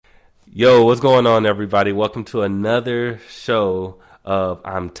Yo, what's going on, everybody? Welcome to another show of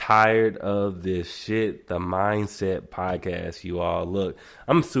I'm Tired of This Shit, the Mindset Podcast, you all. Look,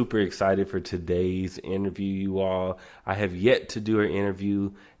 I'm super excited for today's interview, you all. I have yet to do an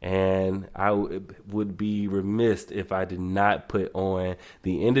interview, and I would be remiss if I did not put on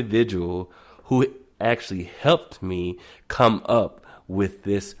the individual who actually helped me come up with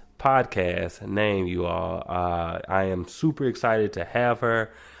this podcast name, you all. I am super excited to have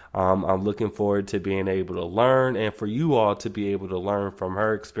her. I'm looking forward to being able to learn and for you all to be able to learn from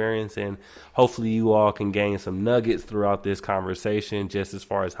her experience. And hopefully you all can gain some nuggets throughout this conversation just as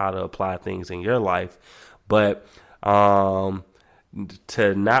far as how to apply things in your life. But to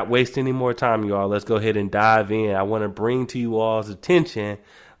not waste any more time, you all, let's go ahead and dive in. I want to bring to you all's attention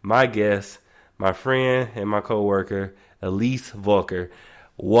my guest, my friend, and my coworker, Elese Volker.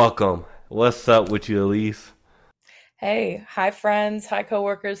 Welcome. What's up with you, Elese? Hey, hi friends, hi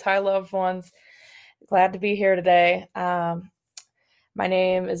coworkers, hi loved ones. Glad to be here today. My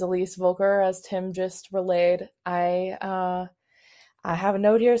name is Elese Volker, as Tim just relayed. I have a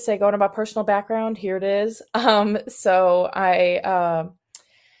note here to say going to my personal background. Here it is. I'm a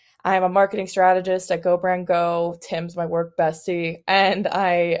marketing strategist at Go Brand Go. Tim's my work bestie, and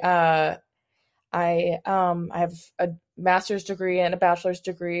I have a master's degree and a bachelor's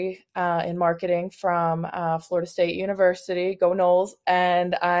degree in marketing from Florida State University. Go Noles!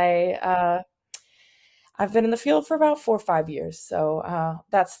 And I've been in the field for about 4 or 5 years. So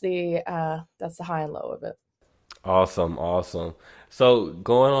that's the high and low of it. Awesome. So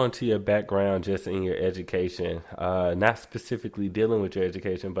going on to your background, just in your education, not specifically dealing with your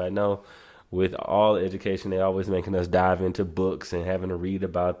education, but I know with all education, they always making us dive into books and having to read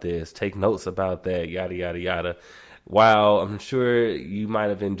about this, take notes about that, yada, yada, yada. While I'm sure you might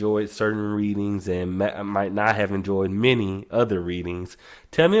have enjoyed certain readings and might not have enjoyed many other readings,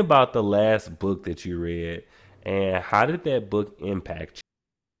 tell me about the last book that you read and how did that book impact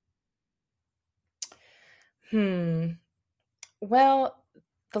Well,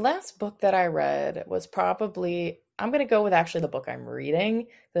 the last book that I read was probably, I'm going to go with actually the book I'm reading.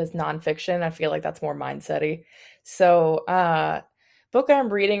 That's nonfiction. I feel like that's more mindset-y. So, book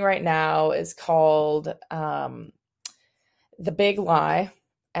I'm reading right now is called The Big Lie,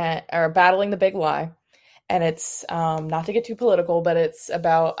 or Battling the Big Lie. And it's, not to get too political, but it's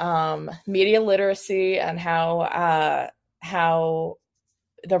about media literacy and how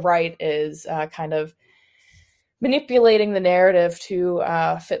the right is kind of manipulating the narrative to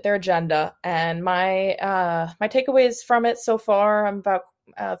fit their agenda. And my takeaways from it so far, I'm about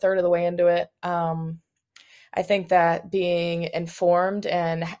a third of the way into it. I think that being informed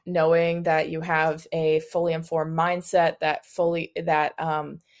and knowing that you have a fully informed mindset, that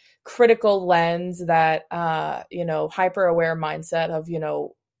critical lens, that hyper aware mindset of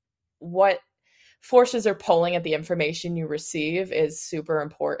what forces are pulling at the information you receive is super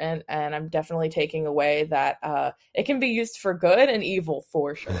important. And I'm definitely taking away that it can be used for good and evil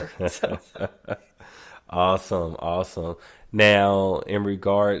for sure. So. Awesome. Now, in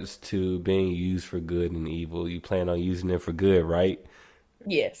regards to being used for good and evil, you plan on using it for good, right?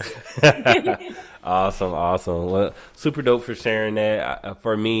 Yes. Awesome. Well, super dope for sharing that.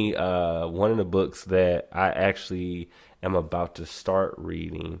 For me, one of the books that I actually am about to start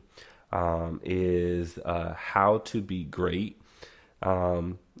reading is How to Be Great.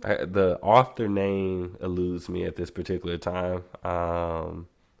 The author name eludes me at this particular time,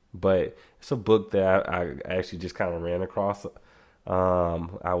 but it's a book that I actually just kind of ran across.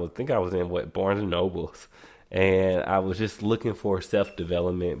 I would think I was in Barnes and Nobles, and I was just looking for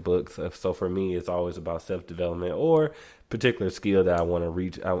self-development books. So for me, it's always about self-development or particular skill that I want to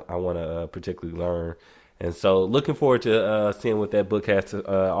reach. I want to particularly learn. And so looking forward to seeing what that book has to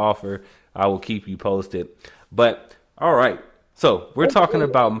offer. I will keep you posted. But all right. So we're talking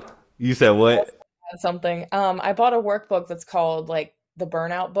about, you said what? Something. I bought a workbook that's called like the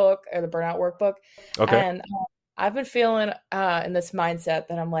Burnout Book or the Burnout Workbook. Okay. And I've been feeling in this mindset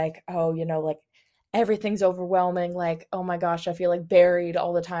that I'm like, oh, like everything's overwhelming. Like, oh my gosh, I feel like buried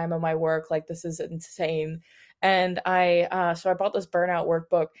all the time on my work. Like this is insane. And so I bought this Burnout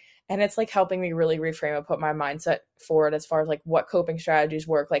Workbook. And it's like helping me really reframe and put my mindset forward as far as like what coping strategies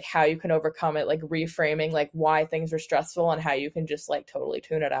work, like how you can overcome it, like reframing, like why things are stressful and how you can just like totally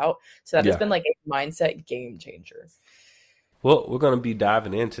tune it out. So that has Yeah. been like a mindset game changer. Well, we're going to be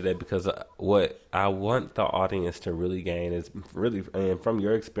diving into that because what I want the audience to really gain is really, and from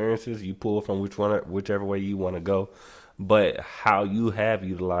your experiences, you pull from whichever way you want to go, but how you have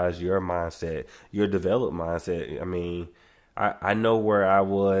utilized your mindset, your developed mindset. I mean, I know where I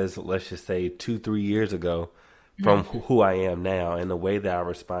was, let's just say 2, 3 years ago, from Mhm. who I am now, and the way that I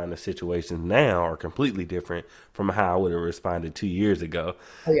respond to situations now are completely different from how I would have responded 2 years ago.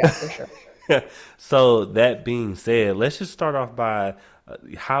 Oh yeah, for sure. So that being said, let's just start off by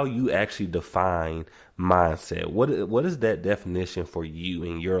how you actually define mindset. What is that definition for you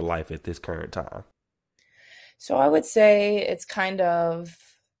in your life at this current time? So I would say it's kind of,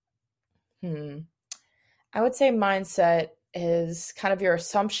 hmm, I would say mindset is kind of your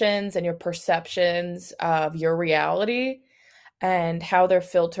assumptions and your perceptions of your reality and how they're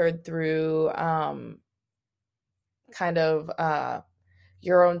filtered through kind of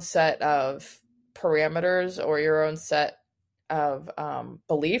your own set of parameters or your own set of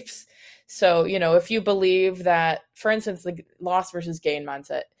beliefs. So, if you believe that, for instance, the loss versus gain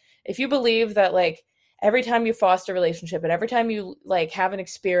mindset, if you believe that, like, every time you foster a relationship and every time you like have an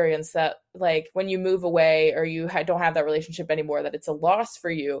experience that like when you move away or you don't have that relationship anymore, that it's a loss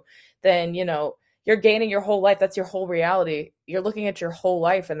for you, then you're gaining your whole life. That's your whole reality. You're looking at your whole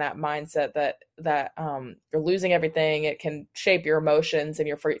life in that mindset that you're losing everything. It can shape your emotions and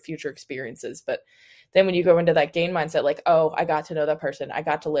your future experiences. But then when you go into that gain mindset, like, oh, I got to know that person, I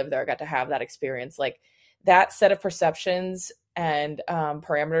got to live there, I got to have that experience, like that set of perceptions and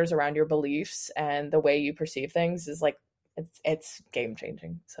parameters around your beliefs and the way you perceive things is like it's game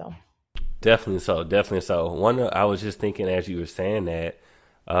changing. So Definitely so. Definitely so. I was just thinking as you were saying that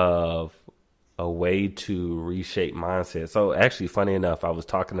of a way to reshape mindset. So actually, funny enough, I was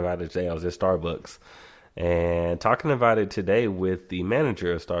talking about it today. I was at Starbucks and talking about it today with the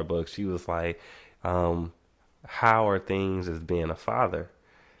manager of Starbucks. She was like, "How are things as being a father?"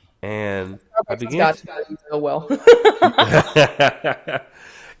 And I Starbucks has began got to, to know you so well.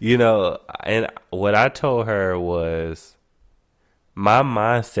 and what I told her was my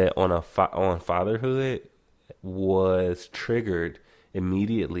mindset on on fatherhood was triggered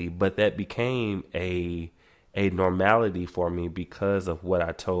immediately, but that became a normality for me because of what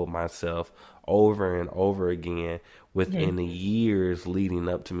I told myself over and over again within Mhm. the years leading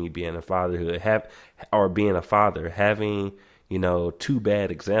up to me being a fatherhood have or being a father, having two bad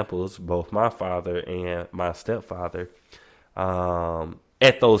examples, both my father and my stepfather.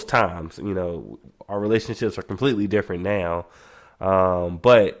 At those times, our relationships are completely different now,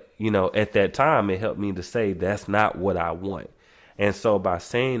 but at that time, it helped me to say that's not what I want. And so by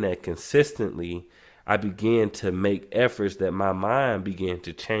saying that consistently, I began to make efforts that my mind began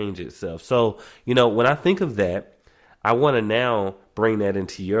to change itself. So, when I think of that, I want to now bring that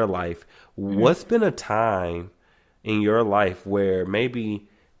into your life. Mhm. What's been a time in your life where maybe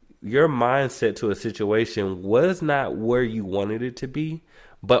your mindset to a situation was not where you wanted it to be,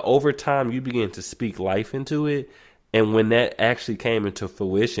 but over time you began to speak life into it. And when that actually came into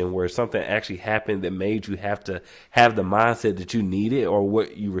fruition, where something actually happened that made you have to have the mindset that you needed or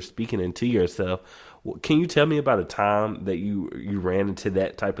what you were speaking into yourself, can you tell me about a time that you ran into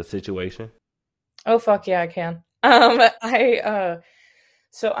that type of situation? Oh fuck yeah, I can. I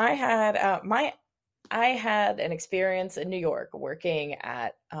so I had an experience in New York working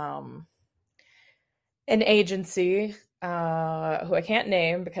at an agency who I can't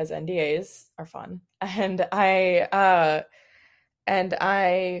name because NDAs are fun. And I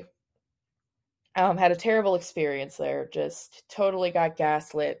had a terrible experience there. Just totally got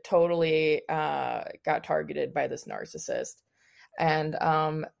gaslit, totally got targeted by this narcissist. And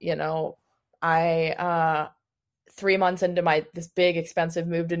I 3 months into my this big expensive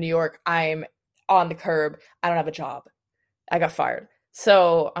move to New York, I'm on the curb. I don't have a job. I got fired.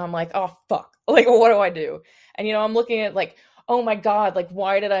 So I'm like, oh fuck. Like, what do I do? And I'm looking at like, oh my God, like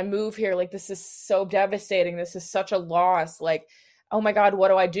why did I move here? Like this is so devastating. This is such a loss. Like, oh my God, what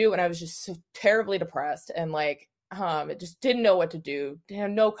do I do? And I was just so terribly depressed and like it just didn't know what to do.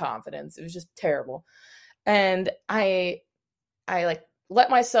 Had no confidence. It was just terrible. And I like let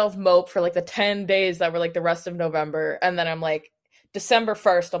myself mope for like the 10 days that were like the rest of November. And then I'm like, December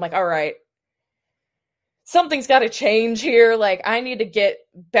 1st, I'm like, all right, something's got to change here. Like I need to get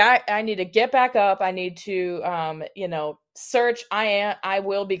back. I need to get back up. I need to, search. I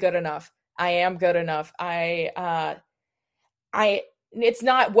will be good enough. I am good enough. It's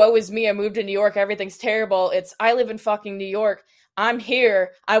not woe is me. I moved to New York. Everything's terrible. It's I live in fucking New York. I'm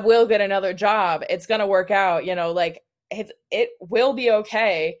here. I will get another job. It's going to work out, like it will be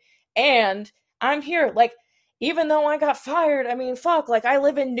okay. And I'm here. Like, even though I got fired, I mean, fuck, like I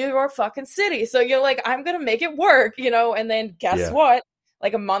live in New York fucking city. So you're like, I'm going to make it work, and then guess Yeah. what?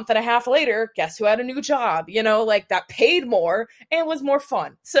 Like a month and a half later, guess who had a new job, like that paid more and was more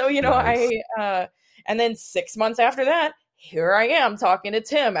fun. So, Nice. and then 6 months after that, here I am talking to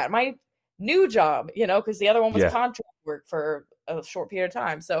Tim at my new job, because the other one was Yeah. contract work for a short period of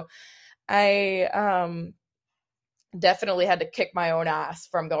time. So I definitely had to kick my own ass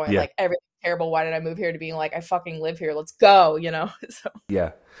from going Yeah. like everything's terrible. Why did I move here to being like, I fucking live here. Let's go, So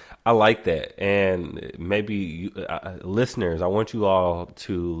Yeah, I like that. And maybe listeners, I want you all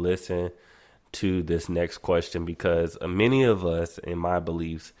to listen to this next question because many of us, in my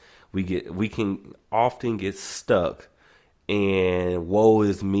beliefs, we can often get stuck in woe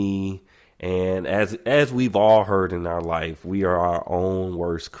is me. And as we've all heard in our life, we are our own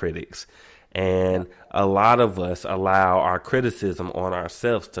worst critics. And a lot of us allow our criticism on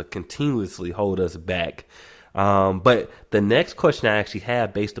ourselves to continuously hold us back. But the next question I actually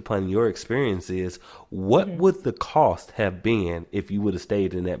have based upon your experience is, what would the cost have been if you would have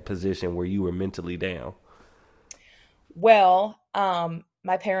stayed in that position where you were mentally down? Well,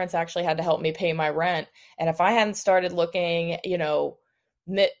 my parents actually had to help me pay my rent. And if I hadn't started looking,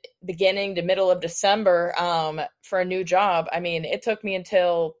 beginning to middle of December, for a new job, I mean, it took me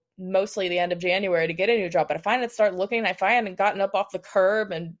until mostly the end of January to get a new job. But if I hadn't started looking, if I hadn't gotten up off the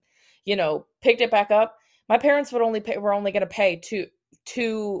curb and, picked it back up, my parents were only going to pay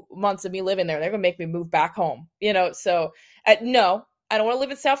two months of me living there. They're going to make me move back home, So no, I don't want to live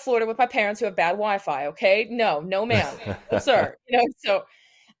in South Florida with my parents who have bad Wi-Fi. Okay, no, ma'am, no, sir. So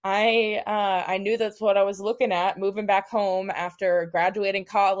I knew that's what I was looking at, moving back home after graduating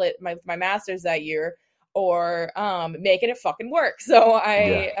college, my master's that year, or making it fucking work. So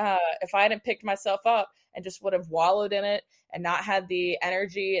Yeah. if I hadn't picked myself up and just would have wallowed in it and not had the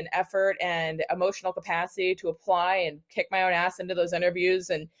energy and effort and emotional capacity to apply and kick my own ass into those interviews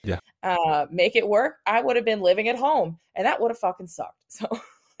and Yeah. make it work, I would have been living at home, and that would have fucking sucked. So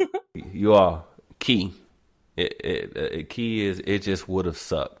You are key. Key is it just would have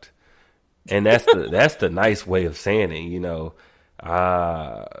sucked, and that's the nice way of saying it.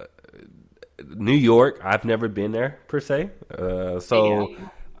 Uh, New York, I've never been there per se, so yeah.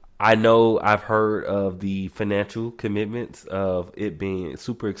 I know I've heard of the financial commitments of it being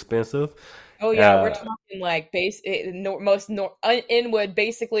super expensive. Oh yeah, we're Uh, talking like Inwood,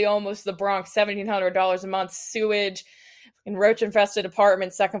 basically almost the Bronx, $1,700 a month, sewage, and roach infested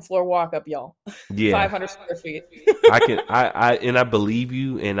apartment, second floor walk up, y'all, yeah, 500 square feet. I believe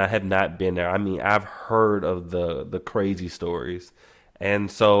you, and I have not been there. I mean, I've heard of the crazy stories, and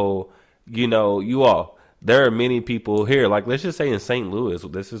so you all. There are many people here, like let's just say in St. Louis,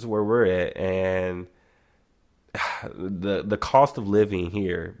 this is where we're at, and the cost of living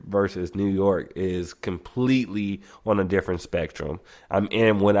here versus New York is completely on a different spectrum.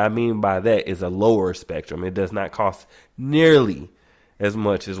 And what I mean by that is a lower spectrum. It does not cost nearly as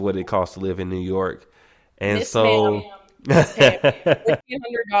much as what it costs to live in New York. And This man so, is paying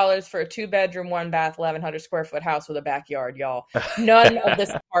 $1,400 for a 2-bedroom, 1 bath, 1,100 square foot house with a backyard, y'all. None of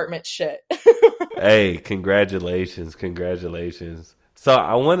this apartment shit. hey, congratulations, congratulations. So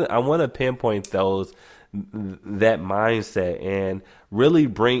I want to pinpoint that mindset and really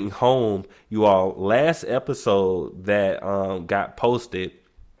bring home you all. Last episode that got posted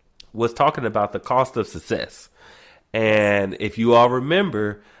was talking about the cost of success, and if you all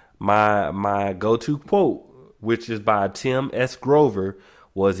remember, my go-to quote, which is by Tim S. Grover,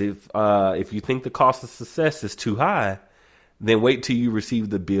 was if you think the cost of success is too high, then wait till you receive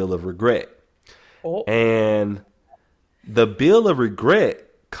the bill of regret. Oh, And the bill of regret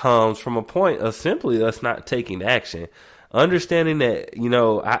comes from a point of simply us not taking action. Understanding that,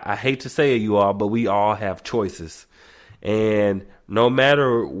 I hate to say it, you all, but we all have choices. And no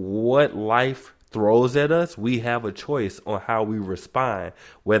matter what life throws at us, we have a choice on how we respond,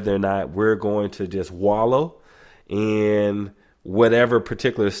 whether or not we're going to just wallow in whatever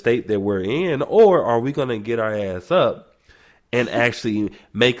particular state that we're in, or are we going to get our ass up and actually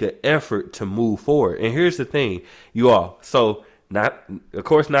make an effort to move forward. And here's the thing, you all. So of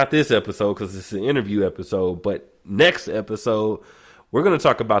course, not this episode because it's an interview episode, but next episode, we're going to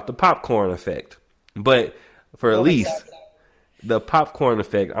talk about the popcorn effect. But for at least the popcorn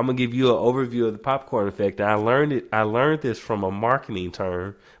effect, I'm going to give you an overview of the popcorn effect. And I learned this from a marketing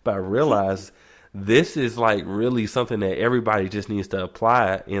term, but I realized this is like really something that everybody just needs to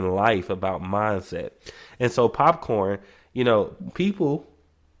apply in life about mindset. And so popcorn, people,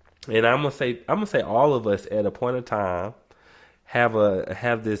 and I'm gonna say all of us at a point of time have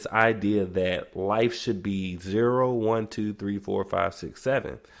this idea that life should be 0, 1, 2, 3, 4, 5, 6,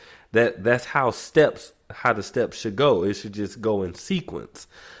 7. That's how the steps should go. It should just go in sequence.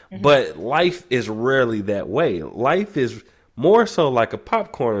 Mm-hmm. But life is rarely that way. Life is more so like a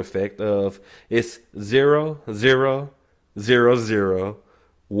popcorn effect of it's 0, 0, 0, 0,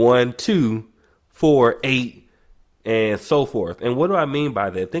 1, 2, 4, 8, and so forth. And what do I mean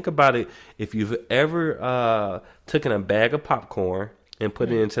by that? Think about it. If you've ever taken a bag of popcorn and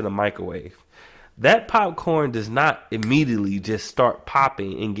put it into the microwave, that popcorn does not immediately just start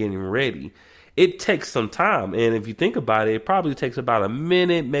popping and getting ready. It takes some time. And if you think about it, it probably takes about a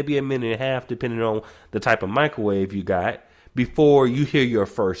minute, maybe a minute and a half, depending on the type of microwave you got, before you hear your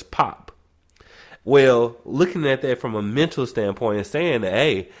first pop. Well, looking at that from a mental standpoint and saying that,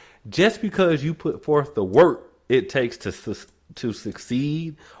 hey, just because you put forth the work it takes to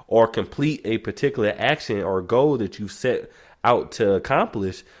succeed or complete a particular action or goal that you set out to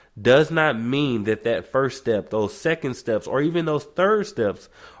accomplish does not mean that that first step, those second steps, or even those third steps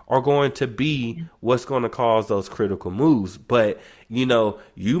are going to be what's going to cause those critical moves. But,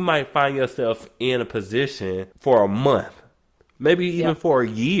 you might find yourself in a position for a month, maybe even for a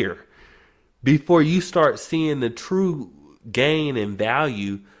year, before you start seeing the true gain and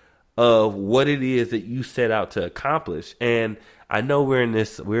value of what it is that you set out to accomplish. And I know we're in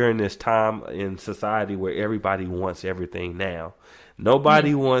this time in society where everybody wants everything now.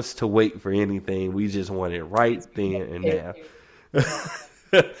 Nobody wants to wait for anything. We just want it right then and now.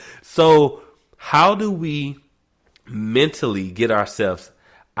 So how do we mentally get ourselves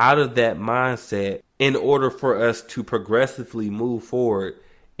out of that mindset in order for us to progressively move forward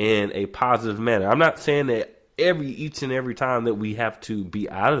in a positive manner? I'm not saying that each and every time that we have to be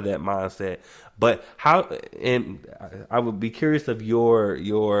out of that mindset, but how, and I would be curious of your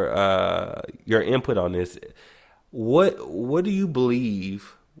input on this. What do you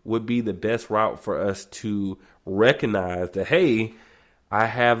believe would be the best route for us to recognize that, hey, I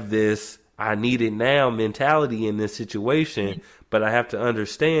have this I need it now mentality in this situation, but I have to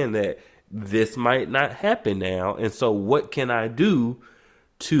understand that this might not happen now. And so what can I do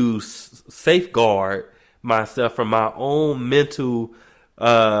to safeguard myself from my own mental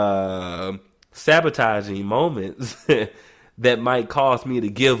sabotaging moments that might cause me to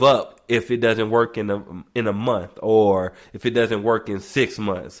give up if it doesn't work in a month, or if it doesn't work in 6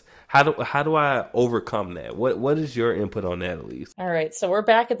 months? How do I overcome that? What is your input on that, Elese? All right, so we're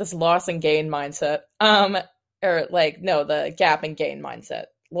back at this loss and gain mindset. The gap and gain mindset.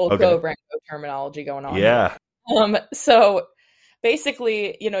 Little go brand go terminology going on. Yeah. So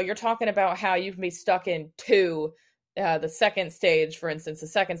basically, you're talking about how you can be stuck in the second stage, for instance, the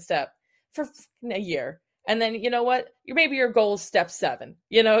second step for a year. And then, you know what? Maybe your goal is step 7,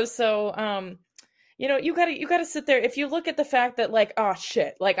 so, you gotta sit there. If you look at the fact that oh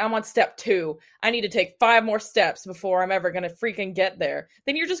shit, I'm on step 2, I need to take 5 more steps before I'm ever going to freaking get there,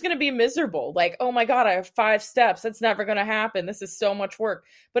 then you're just going to be miserable. Oh my God, I have 5 steps. That's never going to happen. This is so much work.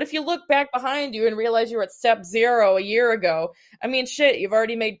 But if you look back behind you and realize you were at step 0 a year ago, I mean, shit, you've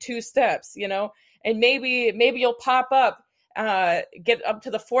already made 2 steps, and maybe you'll pop up, get up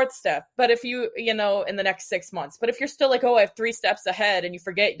to the 4th step, but if you in the next 6 months. But if you're still I have 3 steps ahead, and you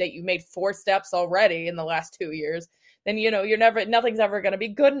forget that you made 4 steps already in the last 2 years, then nothing's ever going to be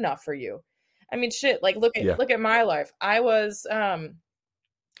good enough for you. I mean, shit, look at my life. I was on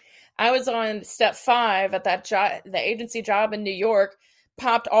step 5 at that job, the agency job in New York,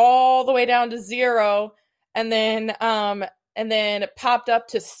 popped all the way down to 0, and then popped up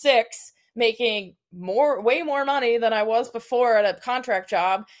to 6, making way more money than I was before at a contract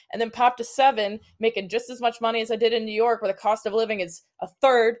job, and then popped to 7, making just as much money as I did in New York, where the cost of living is a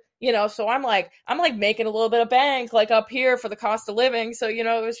third, so I'm making a little bit of bank up here for the cost of living. So, it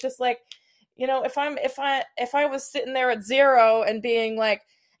was just if I was sitting there at 0 and being I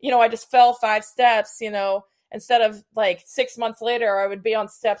just fell 5 steps, instead of 6 months later, I would be on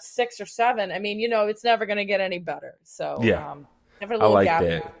step 6 or 7. I mean, it's never going to get any better. So, yeah. Have a little I like gap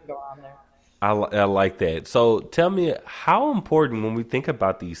that. go on there. I like that. So tell me, how important, when we think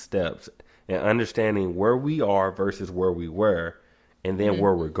about these steps and understanding where we are versus where we were, and then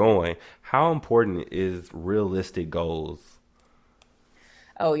where we're going, how important is realistic goals?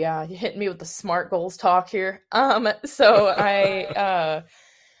 Oh yeah, you're hitting me with the SMART goals talk here. So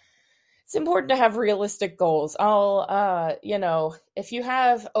it's important to have realistic goals. If you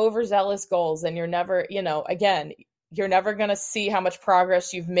have overzealous goals, then you're never, you're never going to see how much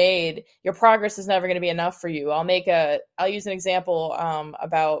progress you've made. Your progress is never going to be enough for you. I'll use an example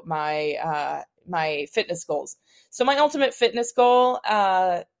about my fitness goals. So my ultimate fitness goal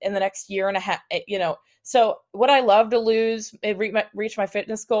in the next year and a half, so would I love to reach my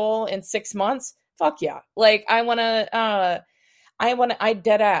fitness goal in 6 months? Fuck yeah. I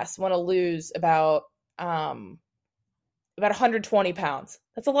dead ass want to lose about 120 pounds.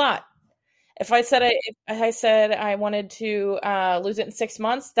 That's a lot. If I said I wanted to lose it in 6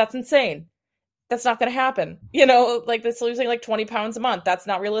 months, that's insane. That's not going to happen. That's losing 20 pounds a month. That's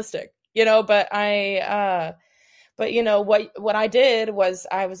not realistic. But what I did was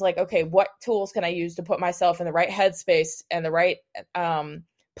I was okay, what tools can I use to put myself in the right headspace and the right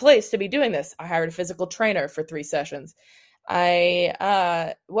place to be doing this. I hired a physical trainer for 3 sessions.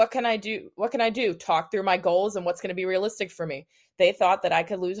 What can I do? What can I do? Talk through my goals and what's going to be realistic for me. They thought that I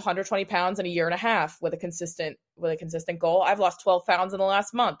could lose 120 pounds in a year and a half with a consistent goal. I've lost 12 pounds in the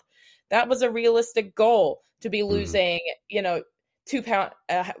last month. That was a realistic goal, to be losing, 2 pound,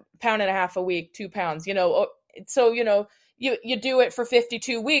 a pound and a half a week, 2 pounds, so, you do it for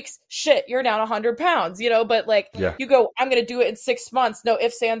 52 weeks, shit, you're down 100 pounds, but like, Yeah. you go, I'm going to do it in 6 months. No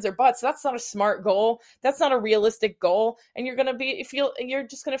ifs, ands, or buts. That's not a smart goal. That's not a realistic goal. And you're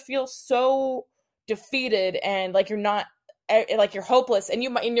just going to feel so defeated and like you're hopeless, and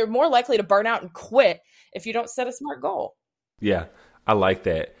you're more likely to burn out and quit if you don't set a smart goal. Yeah, I like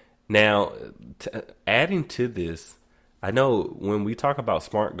that. Now, adding to this, I know when we talk about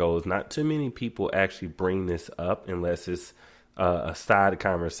smart goals, not too many people actually bring this up unless it's a side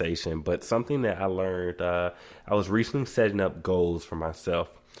conversation. But something that I learned, I was recently setting up goals for myself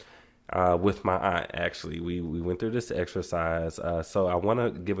with my aunt, actually. We went through this exercise. So I want to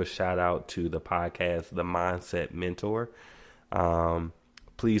give a shout out to the podcast, The Mindset Mentor.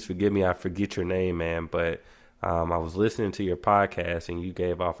 Please forgive me, I forget your name, man, but I was listening to your podcast and you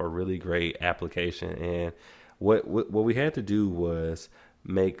gave off a really great application. And what we had to do was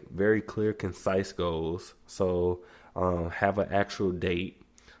make very clear, concise goals. So have an actual date,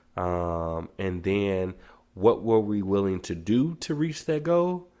 and then what were we willing to do to reach that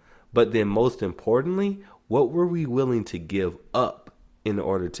goal? But then most importantly, what were we willing to give up in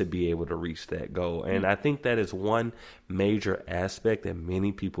order to be able to reach that goal? And I think that is one major aspect that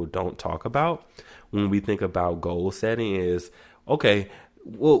many people don't talk about when we think about goal setting is, okay,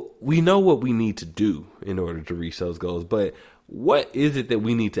 well, we know what we need to do in order to reach those goals, but what is it that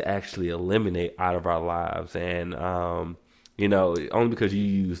we need to actually eliminate out of our lives? And, only because you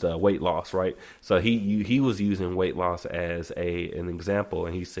used weight loss, right? So he was using weight loss as an example.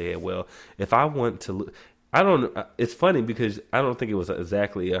 And he said, well, if I want to, I don't know. It's funny because I don't think it was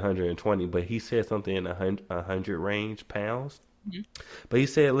exactly 120, but he said something in 100 range pounds. Mm-hmm. But he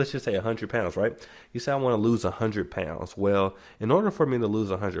said, let's just say 100 pounds, right? He said, I want to lose 100 pounds. Well, in order for me to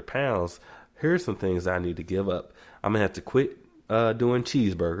lose 100 pounds, here's some things I need to give up. I'm going to have to quit doing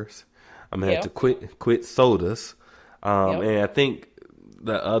cheeseburgers. I'm going to have to quit sodas. And I think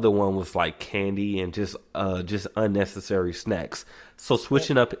the other one was like candy and just unnecessary snacks. So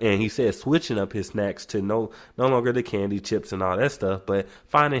switching up, and he said switching up his snacks to no longer the candy, chips, and all that stuff, but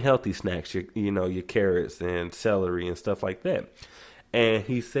finding healthy snacks, your carrots and celery and stuff like that. And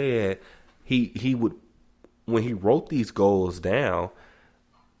he said he would, when he wrote these goals down,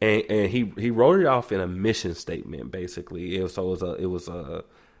 and he wrote it off in a mission statement. Basically, it was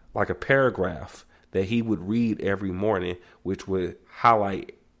like a paragraph that he would read every morning, which would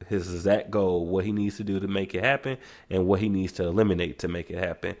highlight his exact goal, what he needs to do to make it happen, and what he needs to eliminate to make it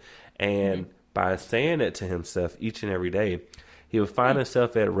happen. And by saying that to himself each and every day, he would find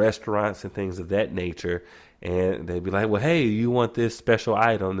himself at restaurants and things of that nature, and they'd be like, well, hey, you want this special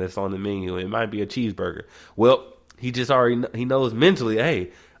item that's on the menu? It might be a cheeseburger. Well, he knows mentally,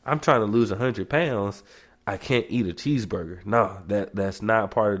 hey, I'm trying to lose 100 pounds. I can't eat a cheeseburger. No, that's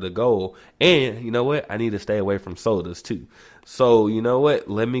not part of the goal. And you know what? I need to stay away from sodas too. So you know what?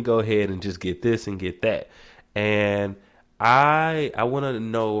 Let me go ahead and just get this and get that. And I want to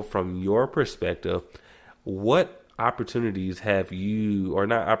know from your perspective, what opportunities have you, or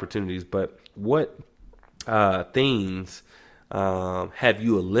not opportunities, but what things have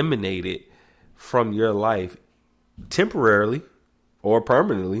you eliminated from your life temporarily or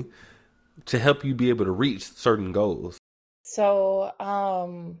permanently to help you be able to reach certain goals? So,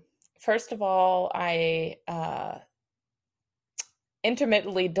 first of all, I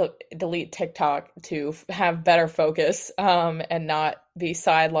intermittently delete TikTok to have better focus and not be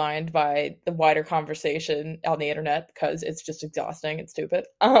sidelined by the wider conversation on the internet, because it's just exhausting and stupid.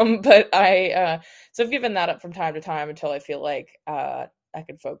 But so I've given that up from time to time until I feel like I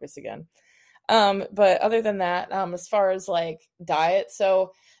can focus again. But other than that, as far as like diet,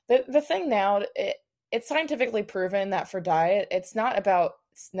 so the thing now, it's scientifically proven that for diet, it's not about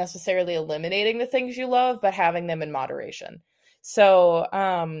necessarily eliminating the things you love, but having them in moderation. So,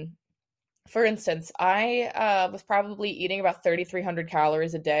 for instance, I was probably eating about 3,300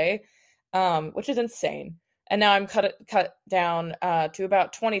 calories a day, which is insane. And now I'm cut down to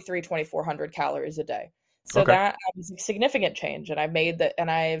about 2,400 calories a day. So that was a significant change. And I've made that, and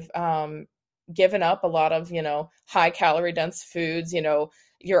I've given up a lot of, high calorie dense foods,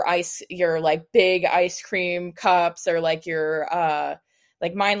 your like big ice cream cups, or like your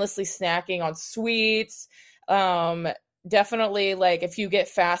like mindlessly snacking on sweets. definitely, like, if you get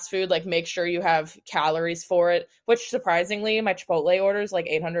fast food, like, make sure you have calories for it, which surprisingly, my Chipotle order is like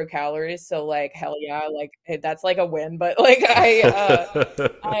 800 calories. So, like, hell yeah, like, that's like a win. But like,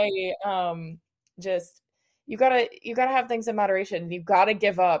 just, you gotta have things in moderation. You gotta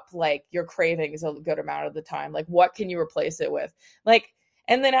give up like your cravings a good amount of the time. Like, what can you replace it with? Like,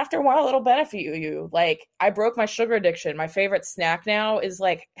 and then after a while, it'll benefit you. Like, I broke my sugar addiction. My favorite snack now is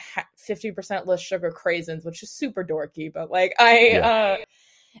like 50% less sugar craisins, which is super dorky. But like, Yeah.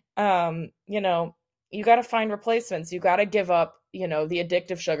 you know, you got to find replacements. You got to give up, the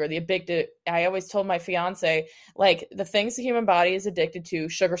addictive sugar, the addictive. I always told my fiance, like, the things the human body is addicted to: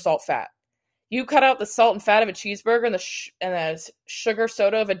 sugar, salt, fat. You cut out the salt and fat of a cheeseburger and the sugar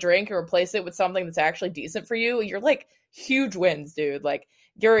soda of a drink and replace it with something that's actually decent for you. You're like huge wins, dude. Like,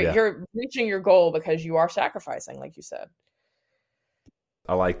 Yeah. you're reaching your goal because you are sacrificing, like you said.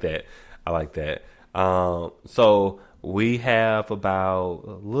 I like that. I like that. So we have about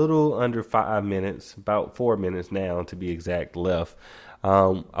a little under 5 minutes, about 4 minutes now to be exact, left.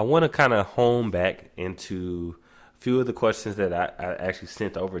 I want to kind of hone back into a few of the questions that I actually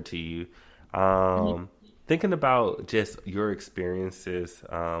sent over to you. Mhm. Thinking about just your experiences,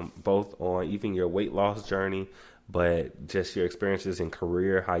 both on even your weight loss journey, but just your experiences in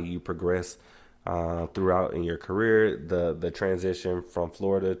career, how you progress throughout in your career, the transition from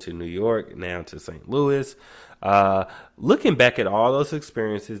Florida to New York, now to St. Louis. Looking back at all those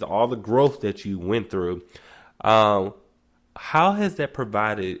experiences, all the growth that you went through, um, how has that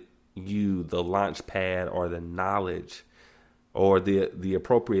provided you the launch pad or the knowledge or the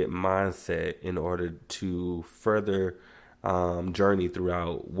appropriate mindset in order to further journey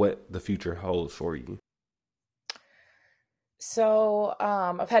throughout what the future holds for you? So,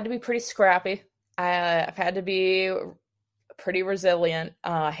 I've had to be pretty scrappy. I've had to be pretty resilient.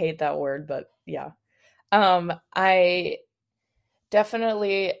 I hate that word, but yeah. I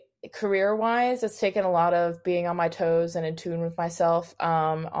definitely, career wise, it's taken a lot of being on my toes and in tune with myself,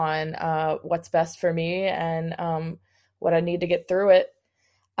 on what's best for me, and what I need to get through it.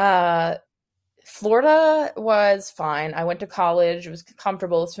 Uh, Florida was fine. I went to college. It was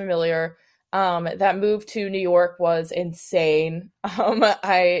comfortable. It's familiar. That move to New York was insane.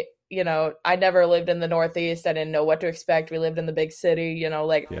 I never lived in the Northeast. I didn't know what to expect. We lived in the big city,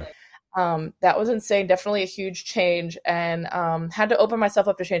 like, Yeah. that was insane. Definitely a huge change, and had to open myself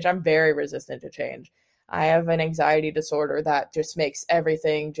up to change. I'm very resistant to change. I have an anxiety disorder that just makes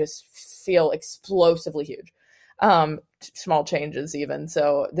everything just feel explosively huge. Small changes even.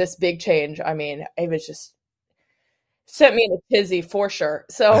 So this big change, I mean, it was just sent me in a tizzy for sure.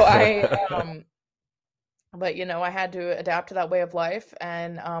 So but I had to adapt to that way of life,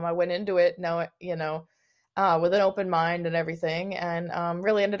 and I went into it, with an open mind and everything, and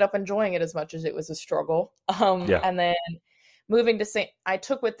really ended up enjoying it as much as it was a struggle. Yeah. And then moving to I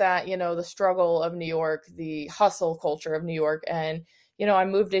took with that, the struggle of New York, the hustle culture of New York, and I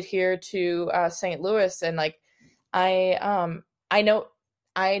moved it here to St. Louis, and like, I know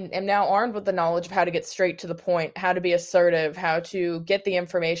I am now armed with the knowledge of how to get straight to the point, how to be assertive, how to get the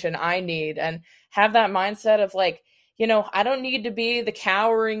information I need, and have that mindset of like, I don't need to be the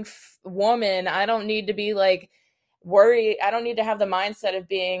cowering woman. I don't need to be like worried. I don't need to have the mindset of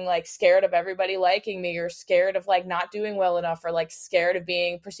being like scared of everybody liking me, or scared of like not doing well enough, or like scared of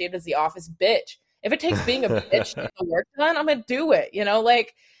being perceived as the office bitch. If it takes being a bitch to get the work done, I'm gonna do it.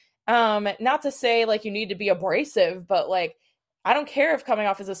 Like, not to say like you need to be abrasive, but like, I don't care if coming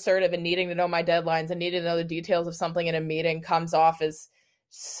off as assertive and needing to know my deadlines and needing to know the details of something in a meeting comes off as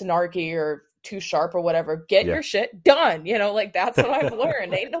snarky or too sharp or whatever. Get Yeah. your shit done. Like, that's what I've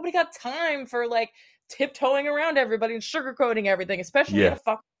learned. Ain't nobody got time for like tiptoeing around everybody and sugarcoating everything, especially in a Yeah.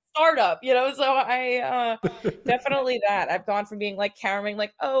 fucking startup. So I definitely that. I've gone from being like cowering,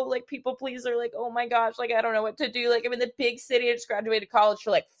 like, oh, like people pleaser, like, oh my gosh, like I don't know what to do. Like, I'm in the big city, I just graduated college.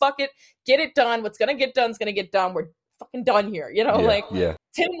 So like, fuck it, get it done. What's gonna get done is gonna get done. We're fucking done here. Yeah. Like, Yeah.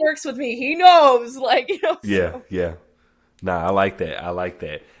 Tim works with me. He knows. Like, Yeah. so Yeah. Nah, I like that. I like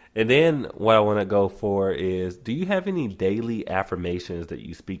that. And then what I want to go for is, do you have any daily affirmations that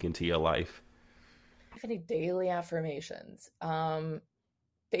you speak into your life? have any daily affirmations?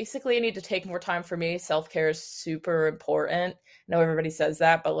 Basically, I need to take more time for me. Self-care is super important. I know everybody says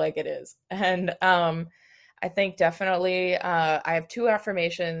that, but like, it is. And I think definitely, I have two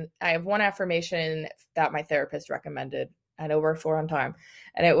affirmation. I have one affirmation that my therapist recommended, and it worked for on time.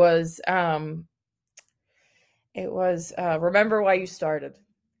 And it was remember why you started.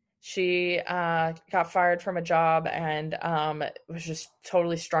 She got fired from a job and was just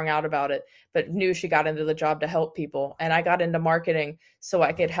totally strung out about it, but knew she got into the job to help people. And I got into marketing so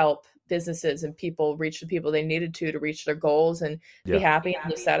I could help businesses and people reach the people they needed to reach their goals and be Yeah. happy and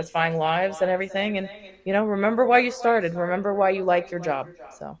live satisfying lives and everything. And, remember why you started. Remember why you like your job.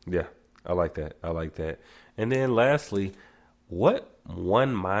 So, Yeah. I like that. I like that. And then lastly, what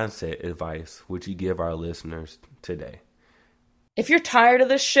one mindset advice would you give our listeners today? if you're tired of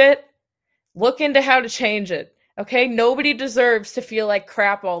this shit, look into how to change it. Okay? Nobody deserves to feel like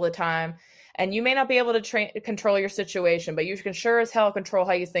crap all the time. And you may not be able to control your situation, but you can sure as hell control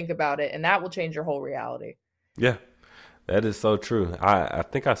how you think about it. And that will change your whole reality. Yeah, that is so true. I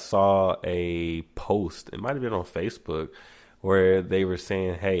think I saw a post, it might have been on Facebook, where they were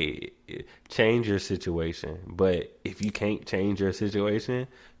saying, hey, change your situation. But if you can't change your situation,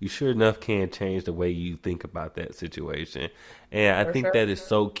 you sure enough can't change the way you think about that situation. And I For think sure. that is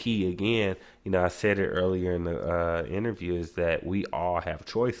so key. Again, I said it earlier in the interview, is that we all have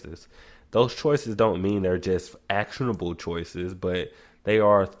choices. Those choices don't mean they're just actionable choices, but they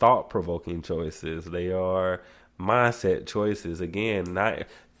are thought-provoking choices. They are mindset choices. Again, not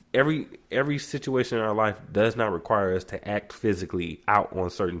every situation in our life does not require us to act physically out on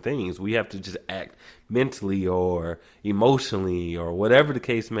certain things. We have to just act mentally or emotionally or whatever the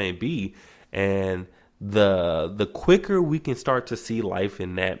case may be. And the quicker we can start to see life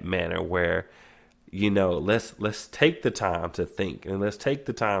in that manner, where let's take the time to think, and let's take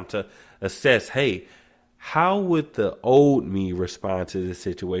the time to assess, hey, how would the old me respond to this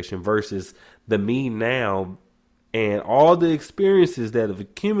situation versus the me now, and all the experiences that have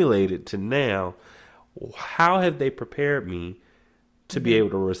accumulated to now, how have they prepared me to be able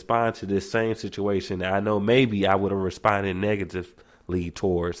to respond to this same situation that I know maybe I would have responded negatively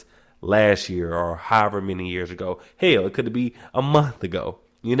towards last year or however many years ago. Hell, it could be a month ago.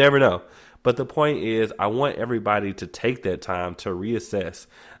 You never know. But the point is, I want everybody to take that time to reassess.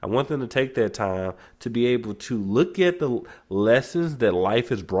 I want them to take that time to be able to look at the lessons that life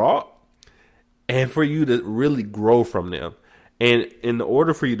has brought, and for you to really grow from them. And in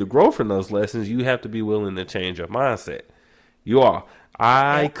order for you to grow from those lessons, you have to be willing to change your mindset.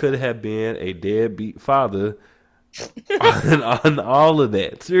 I could have been a deadbeat father on all of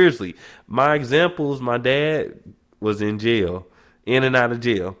that. Seriously. My examples, my dad was in jail, in and out of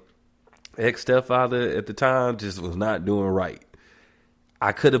jail. Ex-stepfather at the time just was not doing right.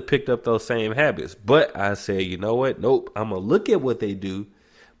 I could have picked up those same habits, but I said, you know what? Nope. I'm going to look at what they do.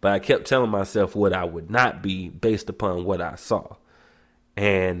 But I kept telling myself what I would not be based upon what I saw.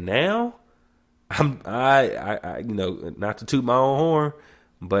 And now I not to toot my own horn,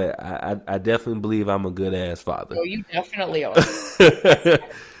 but I definitely believe I'm a good ass father. Oh, you definitely are. I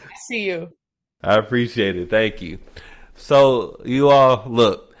see you. I appreciate it. Thank you. So you all,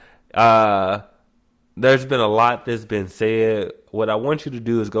 look, there's been a lot that's been said. What I want you to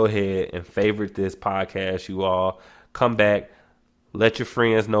do is go ahead and favorite this podcast. You all come back. Let your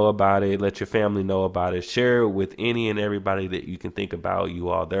friends know about it. Let your family know about it. Share it with any and everybody that you can think about. You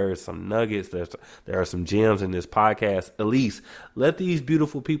all, there are some nuggets. There are some gems in this podcast. Elese, let these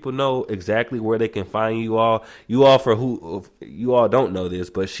beautiful people know exactly where they can find you all. You all, for who you all don't know this,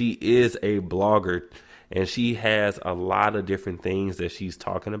 but she is a blogger, and she has a lot of different things that she's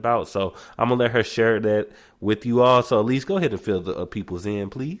talking about. So I'm gonna let her share that with you all. So Elese, go ahead and fill the people's in,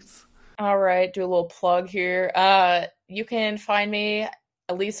 please. All right, do a little plug here. You can find me,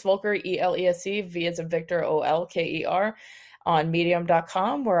 Elese Volker, Elese, V as in Victor, Olker, on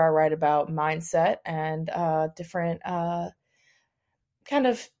medium.com, where I write about mindset and different kind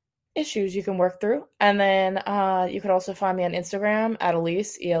of issues you can work through. And then you can also find me on Instagram at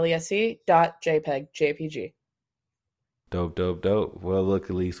Elese, Elese.jpg, JPG. Dope, dope, dope. Well, look,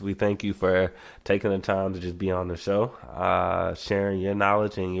 Elese, we thank you for taking the time to just be on the show, sharing your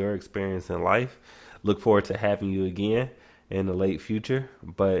knowledge and your experience in life. Look forward to having you again in the late future.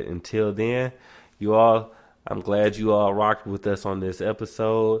 But until then, you all, I'm glad you all rocked with us on this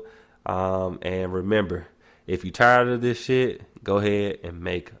episode. And remember, if you're tired of this shit, go ahead and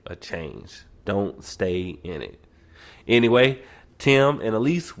make a change. Don't stay in it. Anyway, Tim and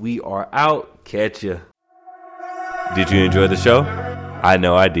Elese, we are out. Catch ya. Did you enjoy the show? I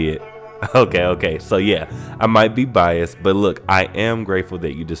know I did. Okay. So yeah, I might be biased, but look, I am grateful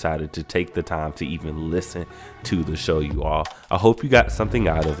that you decided to take the time to even listen to the show, you all. I hope you got something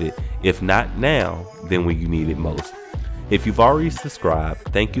out of it. If not now, then when you need it most. If you've already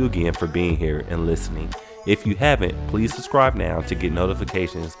subscribed, thank you again for being here and listening. If you haven't, please subscribe now to get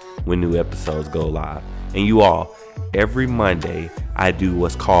notifications when new episodes go live. And you all, every Monday, I do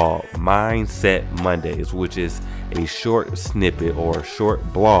what's called Mindset Mondays, which is a short snippet or a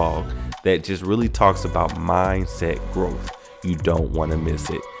short blog that just really talks about mindset growth. You don't want to miss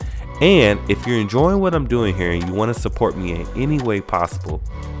it. And if you're enjoying what I'm doing here and you want to support me in any way possible,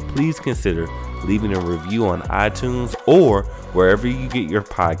 please consider leaving a review on iTunes or wherever you get your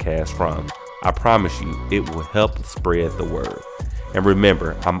podcast from. I promise you, it will help spread the word. And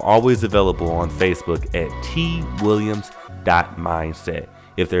remember, I'm always available on Facebook at twilliams.mindset.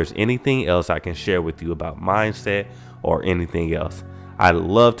 If there's anything else I can share with you about mindset or anything else, I'd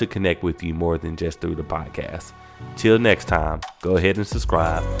love to connect with you more than just through the podcast. Till next time, go ahead and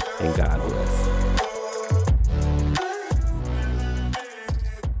subscribe, and God bless.